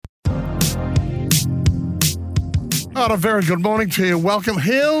Oh, a very good morning to you. Welcome,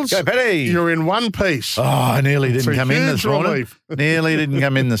 Hills. Go, Petty. You're in one piece. Oh, I nearly didn't come in this morning. Relief. Nearly didn't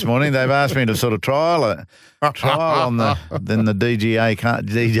come in this morning. They've asked me to sort of trial on the DJR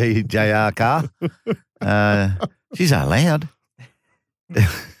car. She's not loud.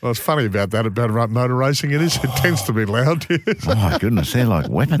 Well, it's funny about that, about motor racing. It tends to be loud. Oh, my goodness. They're like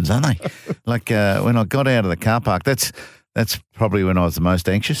weapons, aren't they? Like when I got out of the car park, that's probably when I was the most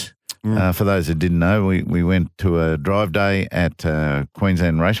anxious. For those who didn't know, we went to a drive day at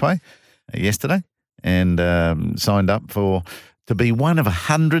Queensland Raceway yesterday and signed up to be one of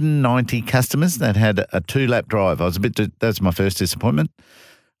 190 customers that had a 2-lap drive. That's my first disappointment.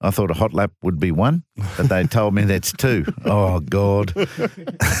 I thought a hot lap would be 1, but they told me that's 2. Oh, God.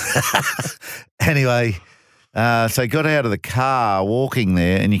 Anyway, so got out of the car walking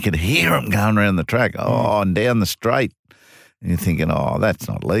there and you could hear them going around the track, and down the straight. And you're thinking, that's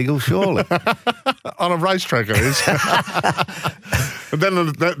not legal, surely. On a racetrack it is. And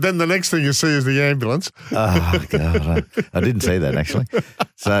then the next thing you see is the ambulance. Oh, God. I didn't see that, actually.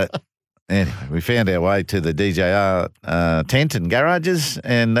 So, anyway, we found our way to the DJR tent and garages,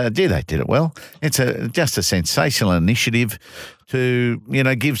 and, they did it well. It's just a sensational initiative to,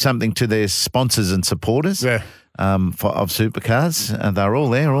 give something to their sponsors and supporters of supercars. They're all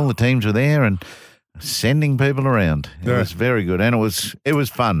there. All the teams were there, and sending people around. It was very good, and it was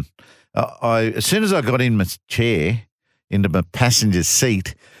fun. As soon as I got in my chair, into my passenger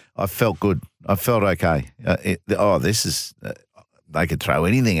seat, I felt good. I felt okay. This is they could throw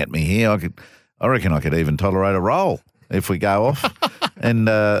anything at me here. I reckon I could even tolerate a roll if we go off. And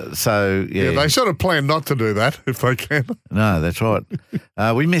they sort of plan not to do that if they can. No, that's right.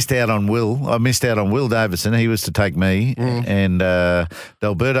 We missed out on Will. I missed out on Will Davison. He was to take me, and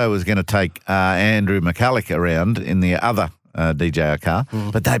D'Alberto was going to take Andrew McCulloch around in the other DJR car,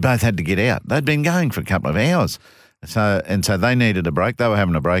 but they both had to get out. They'd been going for a couple of hours. So they needed a break. They were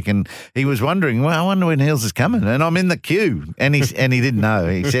having a break, and he was wondering, well, I wonder when Hills is coming. And I'm in the queue, and he didn't know.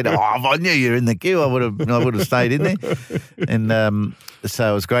 He said, if I knew you were in the queue, I would have stayed in there. And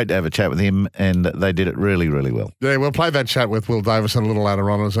so it was great to have a chat with him, and they did it really, really well. Yeah, we'll play that chat with Will Davison a little later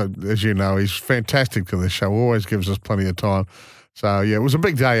on. As you know, he's fantastic to this show. Always gives us plenty of time. So, it was a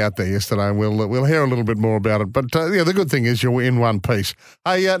big day out there yesterday, and we'll hear a little bit more about it. But, the good thing is you're in one piece.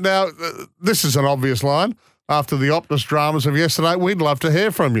 Hey, now, this is an obvious line. After the Optus dramas of yesterday, we'd love to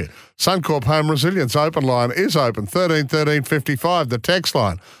hear from you. Suncorp Home Resilience open line is open, 13 13 55, the text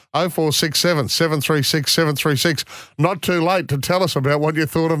line, 0467 736 736. Not too late to tell us about what you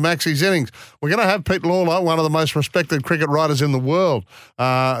thought of Maxie's innings. We're going to have Pete Lawler, one of the most respected cricket writers in the world.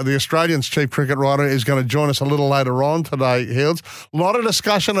 The Australian's chief cricket writer is going to join us a little later on today, Hills. A lot of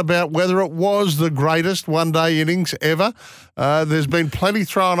discussion about whether it was the greatest one-day innings ever. There's been plenty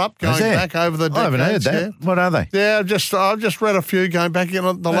thrown up going back over the decades. I haven't heard that. Yeah. What are they? Yeah, I've just read a few going back. The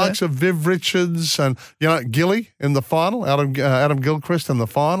likes of Viv Richards and Gilly in the final, Adam Gilchrist in the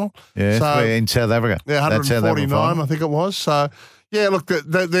final. Yeah, so, in South Africa. Yeah, 149, I think it was. So, yeah, look,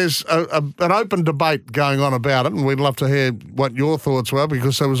 there's an open debate going on about it, and we'd love to hear what your thoughts were,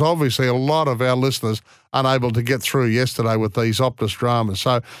 because there was obviously a lot of our listeners unable to get through yesterday with these Optus dramas.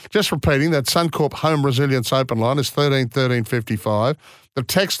 So, just repeating, that Suncorp Home Resilience open line is 13 13 55. The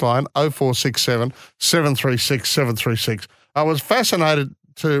text line, 0467 736 736. I was fascinated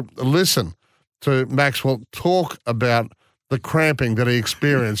to listen to Maxwell talk about the cramping that he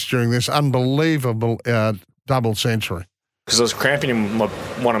experienced during this unbelievable double century. Because I was cramping in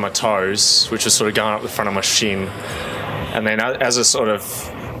one of my toes, which was sort of going up the front of my shin. And then as I sort of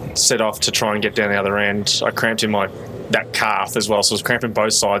set off to try and get down the other end, I cramped in that calf as well. So I was cramping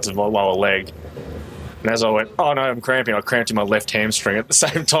both sides of my lower leg. And as I went, oh no, I'm cramping, I cramped in my left hamstring at the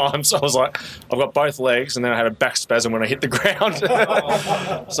same time. So I was like, I've got both legs, and then I had a back spasm when I hit the ground.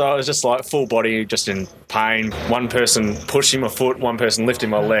 So I was just like full body, just in pain. One person pushing my foot, one person lifting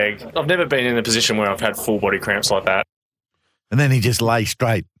my leg. I've never been in a position where I've had full body cramps like that. And then he just lay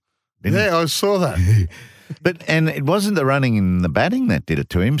straight. Yeah, I saw that. And it wasn't the running and the batting that did it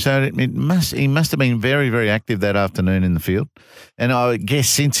to him. So he must have been very, very active that afternoon in the field. And I guess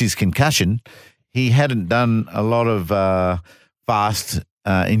since his concussion, he hadn't done a lot of fast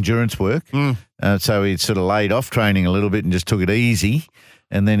endurance work. So he sort of laid off training a little bit and just took it easy.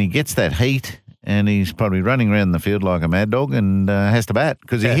 And then he gets that heat, and he's probably running around the field like a mad dog and has to bat,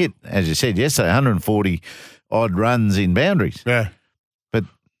 because he hit, as you said yesterday, 140-odd runs in boundaries. Yeah. But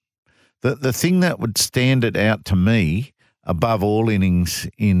the thing that would stand it out to me above all innings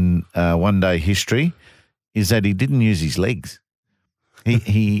in one-day history is that he didn't use his legs.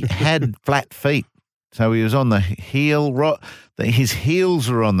 He had flat feet, so he was on the heel. His heels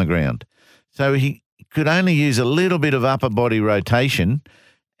were on the ground, so he could only use a little bit of upper body rotation,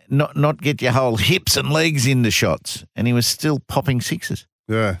 not get your whole hips and legs into shots, and he was still popping sixes.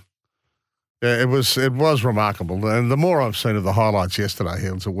 Yeah. Yeah, it was remarkable. And the more I've seen of the highlights yesterday,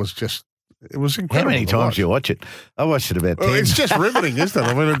 Hills, it was incredible. How many times do you watch it? I watched it about 10. Well, it's just riveting, isn't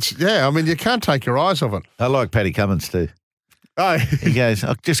it? I mean, you can't take your eyes off it. I like Paddy Cummins too. Oh. He goes,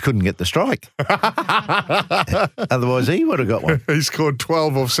 I just couldn't get the strike. Otherwise, he would have got one. He scored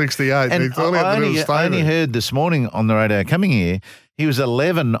 12 of 68. And I only heard this morning on the radio coming here, he was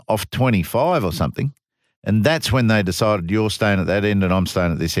 11 off 25 or something. And that's when they decided you're staying at that end and I'm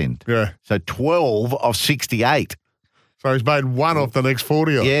staying at this end. Yeah. So 12 of 68. So he's made one off the next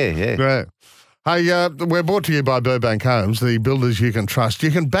 40 off. Yeah. Hey, we're brought to you by Burbank Homes, the builders you can trust.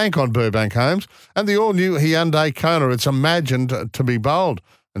 You can bank on Burbank Homes and the all-new Hyundai Kona. It's imagined to be bold.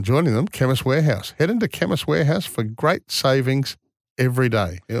 And joining them, Chemist Warehouse. Head into Chemist Warehouse for great savings every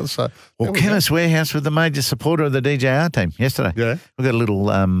day. Chemist Warehouse was the major supporter of the DJR team yesterday. Yeah. We got a little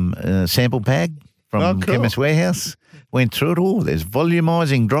sample bag from Chemist Warehouse. Went through it all. There's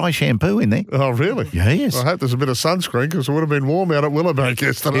volumizing dry shampoo in there. Oh, really? Yes. I hope there's a bit of sunscreen because it would have been warm out at Willowbank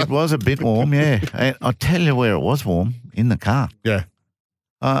yesterday. It was a bit warm, yeah. And I'll tell you where it was warm, in the car. Yeah.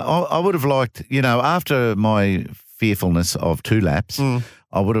 I would have liked, after my fearfulness of 2 laps, I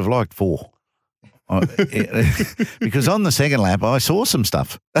would have liked 4. Because on the second lap, I saw some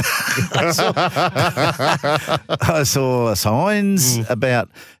stuff. I saw signs about,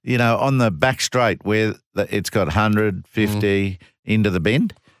 on the back straight where it's got 150 into the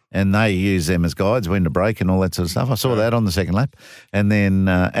bend, and they use them as guides when to brake and all that sort of stuff. I saw that on the second lap. And then,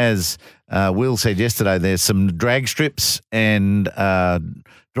 as Will said yesterday, there's some drag strips and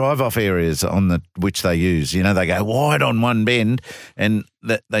drive-off areas which they use. They go wide on one bend and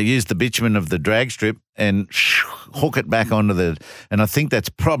they use the bitumen of the drag strip and hook it back onto and I think that's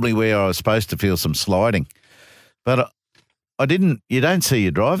probably where I was supposed to feel some sliding. But I didn't. You don't see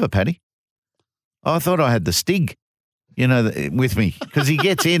your driver, Paddy. I thought I had the Stig, with me because he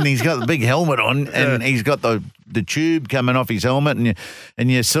gets in, he's got the big helmet on and he's got the tube coming off his helmet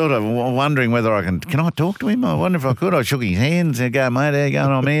and you're sort of wondering whether I can I talk to him? I wonder if I could. I shook his hands and go, mate, how you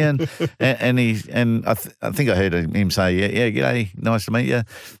going on, man? and I think I heard him say, yeah, g'day, nice to meet you.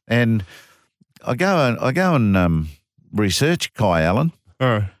 And I go and research Kai Allen.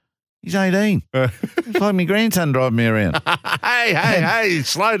 Oh. He's 18. It's like my grandson driving me around. Hey,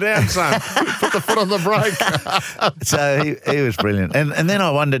 slow down, son. Put the foot on the brake. So he was brilliant. And then I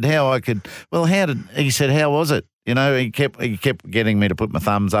wondered how I could, he said, how was it? He kept getting me to put my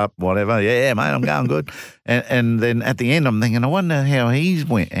thumbs up, whatever. Yeah, mate, I'm going good. And then at the end, I'm thinking, I wonder how he's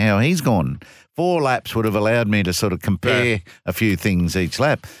gone. 4 laps would have allowed me to sort of compare a few things each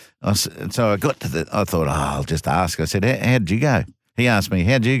lap. So I got to I thought, I'll just ask. I said, how did you go? He asked me,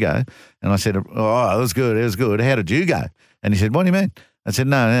 how'd you go? And I said, it was good. How did you go? And he said, what do you mean? I said,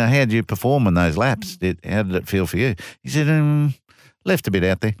 no, how did you perform in those laps? How did it feel for you? He said, left a bit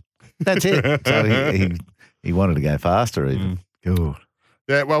out there. That's it. So he wanted to go faster even. Good.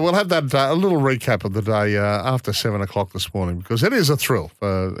 Yeah, well, we'll have that a little recap of the day after 7 o'clock this morning because it is a thrill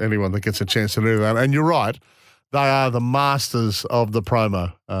for anyone that gets a chance to do that. And you're right. They are the masters of the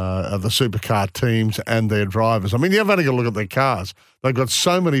promo, of the supercar teams and their drivers. I mean, you've only got to look at their cars. They've got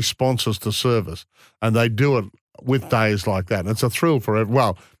so many sponsors to service, and they do it with days like that. And it's a thrill for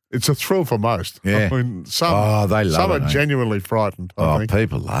it's a thrill for most. Yeah. I mean, some are genuinely frightened. I think.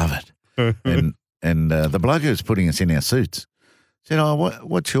 People love it. and the bloke who's putting us in our suits said,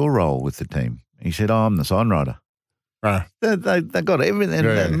 what's your role with the team? He said, I'm the sign writer. They got everything.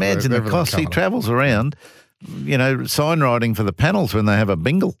 Imagine the cost. He travels around, sign writing for the panels when they have a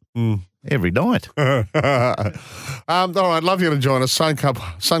bingle every night. All right, love you to join us.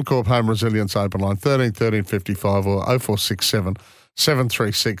 Suncorp Home Resilience Open Line, 13 55 or 0467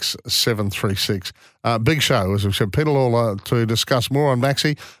 736 736. Big show, as we said. Peter Lawler to discuss more on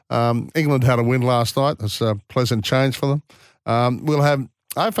Maxi. England had a win last night. That's a pleasant change for them. We'll have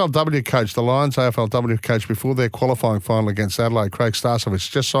AFLW coach, the Lions AFLW coach, before their qualifying final against Adelaide, Craig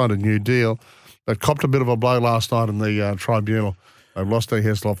Starcevich, just signed a new deal. They copped a bit of a blow last night in the tribunal. They've lost their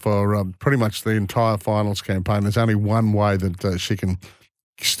Heslop for pretty much the entire finals campaign. There's only one way that she can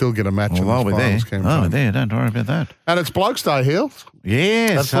still get a match in the finals campaign. Oh, there, don't worry about that. And it's Blokes Day, Hill.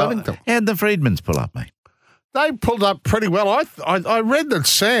 Yes. That's Flemington. How'd the Freedmans pull up, mate? They pulled up pretty well. I read that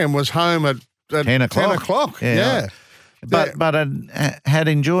Sam was home at 10 o'clock. 10 o'clock, yeah. But I had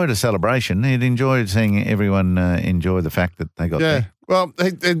enjoyed a celebration. He'd enjoyed seeing everyone enjoy the fact that they got there. Well,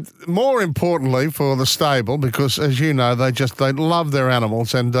 more importantly for the stable, because as you know, they love their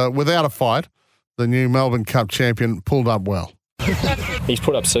animals, and without a fight, the new Melbourne Cup champion pulled up well. He's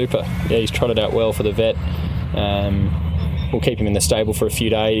put up super. Yeah, he's trotted out well for the vet. We'll keep him in the stable for a few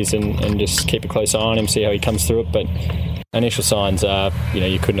days and just keep a close eye on him, see how he comes through it. But initial signs are,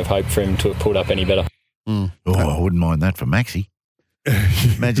 you couldn't have hoped for him to have pulled up any better. Oh, I wouldn't mind that for Maxie.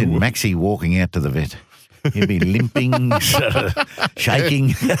 Imagine Maxie walking out to the vet. He'd be limping, sort of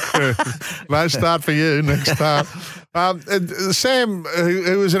shaking. No start for you, next start. Sam,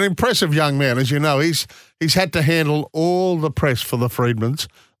 who is an impressive young man, as you know, he's had to handle all the press for the Freedmans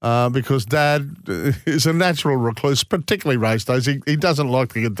because Dad is a natural recluse, particularly race days. He doesn't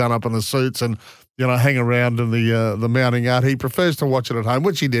like to get done up in the suits and hang around in the mounting art. He prefers to watch it at home,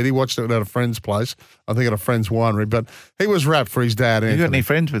 which he did. He watched it at a friend's place, I think at a friend's winery. But he was wrapped for his dad. You got any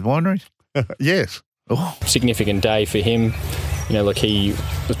friends with wineries? Yes. Oh. Significant day for him. Look, he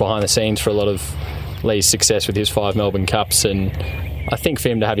was behind the scenes for a lot of Lee's success with his 5 Melbourne Cups, and I think for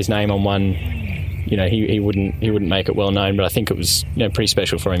him to have his name on one, he wouldn't make it well known, but I think it was pretty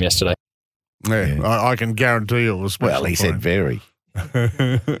special for him yesterday. Yeah. I can guarantee it was special. Well, he said very.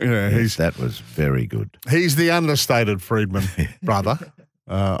 That was very good. He's the understated Freedman brother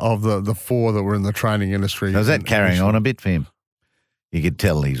of the 4 that were in the training industry. Was that carrying on a bit for him? You could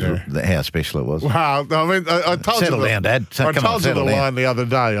tell how special it was. Wow, I mean, I told settle you down, Dad. I told you the line the other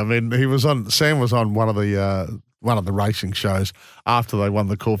day. I mean, Sam was on one of the racing shows after they won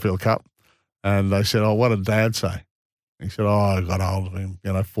the Caulfield Cup, and they said, "Oh, what did Dad say?" He said, "Oh, I got hold of him.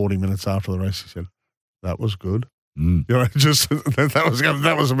 40 minutes after the race." He said, "That was good." Just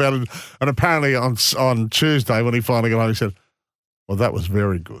that was about it. And apparently on Tuesday when he finally got home, he said, "Well, that was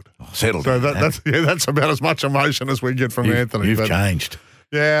very good." Oh, settled. So that's about as much emotion as we get from Anthony. You've changed.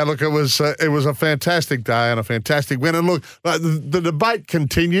 Yeah, look, it was a fantastic day and a fantastic win. And look, the debate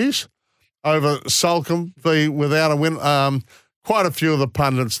continues over Salcombe without a win. Quite a few of the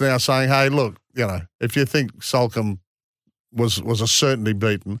pundits now saying, "Hey, look, if you think Salcombe was a certainty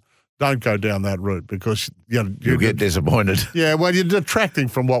beaten, don't go down that route because you'll get disappointed." Yeah, well, you're detracting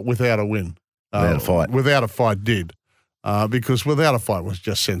from what without a win, without a fight did. Because without a fight was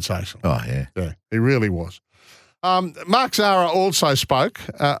just sensational. Oh, yeah. Yeah, he really was. Mark Zahra also spoke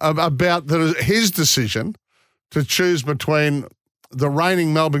about his decision to choose between the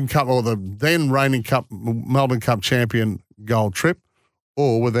reigning Melbourne Cup or the then reigning Melbourne Cup champion Gold Trip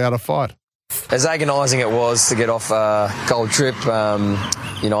or without a fight. As agonising it was to get off Gold Trip,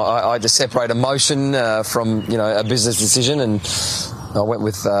 I just separate emotion from, a business decision, and I went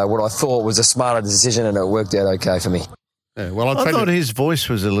with what I thought was a smarter decision, and it worked out okay for me. Yeah, well, I thought his voice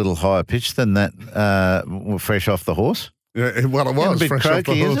was a little higher pitched than that fresh off the horse. Yeah, well, it was a bit fresh croaky, off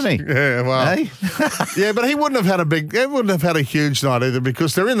the horse. isn't he? Yeah, well, hey? Yeah, but he wouldn't have had a huge night either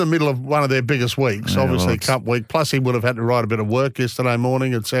because they're in the middle of one of their biggest weeks, obviously Cup week. Plus, he would have had to write a bit of work yesterday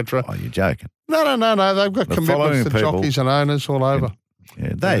morning, etc. Oh, you're joking? No. They've got commitments to jockeys and owners all over.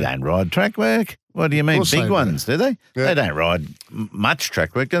 Yeah, they don't ride track work. What do you mean, big ones? Do they? Yeah. They don't ride much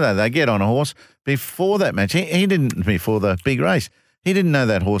track work, do they? They get on a horse before that match. He didn't before the big race. He didn't know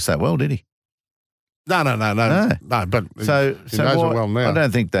that horse that well, did he? No. But so he knows it well now. I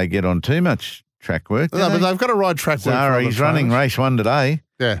don't think they get on too much track work. No, but they've got to ride track work. Zahra, he's running race 1 today.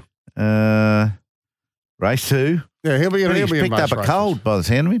 Yeah. Race 2. Yeah, he'll be picked up a cold by the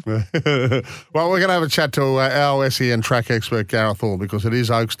sound of him. Well, we're going to have a chat to our SEN track expert, Gareth Hall, because it is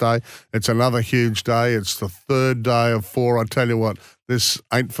Oaks Day. It's another huge day. It's the 3rd day of 4. I tell you what, this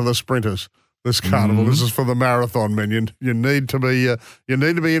ain't for the sprinters. This carnival, this is for the marathon men. You need to be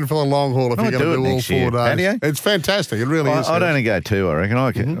in for the long haul if you're going to do all 4 days. Patio? It's fantastic. It really is. I'd only go 2, I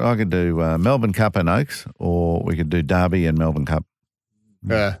reckon. I could do Melbourne Cup and Oaks, or we could do Derby and Melbourne Cup.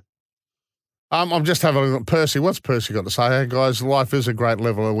 Yeah. I'm just having a look at Percy. What's Percy got to say? Hey, guys, life is a great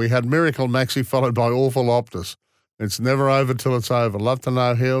leveler. We had Miracle Maxi followed by Awful Optus. It's never over till it's over. Love to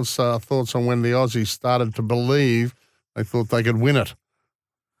know Hill's thoughts on when the Aussies started to believe they thought they could win it.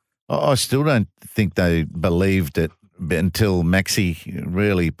 I still don't think they believed it until Maxi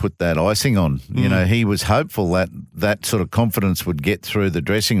really put that icing on. He was hopeful that sort of confidence would get through the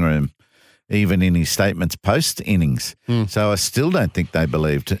dressing room, even in his statements post-innings. So I still don't think they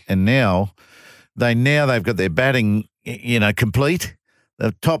believed. And now they've got their batting, complete.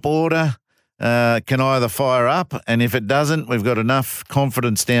 The top order can either fire up, and if it doesn't, we've got enough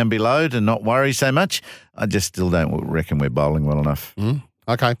confidence down below to not worry so much. I just still don't reckon we're bowling well enough.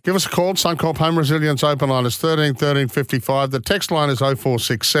 Okay, give us a call. Suncorp Home Resilience open line is 13 55. The text line is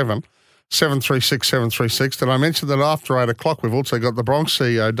 0467 736 736. Did I mention that after 8 o'clock we've also got the Bronx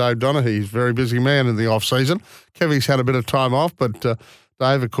CEO, Dave Donaghy. He's a very busy man in the off-season. Kevy's had a bit of time off, but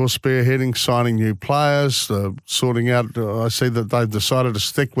Dave, of course, spearheading, signing new players, sorting out. I see that they've decided to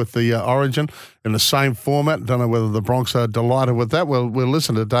stick with the Origin in the same format. Don't know whether the Bronx are delighted with that. We'll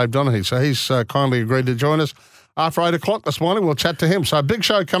listen to Dave Donaghy. So he's kindly agreed to join us after 8 o'clock this morning. We'll chat to him. So a big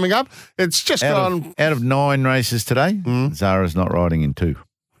show coming up. It's just gone. Out of 9 races today, Zara's not riding in 2.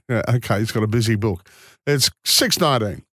 Yeah, okay, he's got a busy book. It's 6:19.